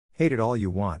Hate it all you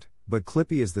want, but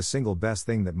Clippy is the single best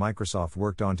thing that Microsoft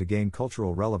worked on to gain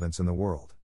cultural relevance in the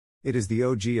world. It is the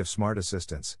OG of smart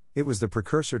assistants. It was the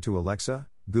precursor to Alexa,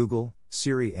 Google,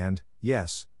 Siri and,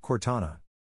 yes, Cortana.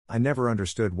 I never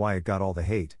understood why it got all the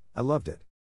hate. I loved it.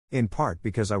 In part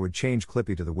because I would change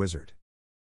Clippy to the wizard.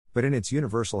 But in its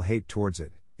universal hate towards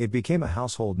it, it became a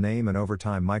household name, and over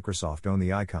time Microsoft owned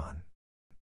the icon.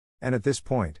 And at this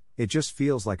point, it just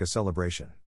feels like a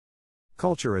celebration.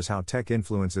 Culture is how tech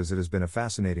influences it has been a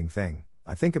fascinating thing,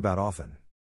 I think about often.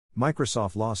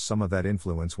 Microsoft lost some of that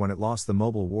influence when it lost the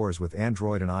mobile wars with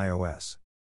Android and iOS.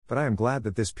 But I am glad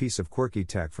that this piece of quirky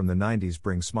tech from the 90s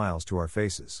brings smiles to our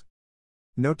faces.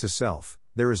 Note to self,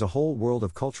 there is a whole world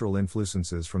of cultural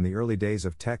influences from the early days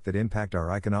of tech that impact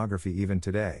our iconography even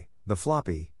today: the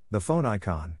floppy, the phone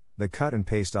icon, the cut and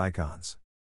paste icons.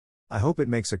 I hope it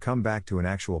makes a comeback to an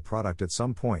actual product at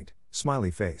some point, smiley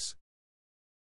face.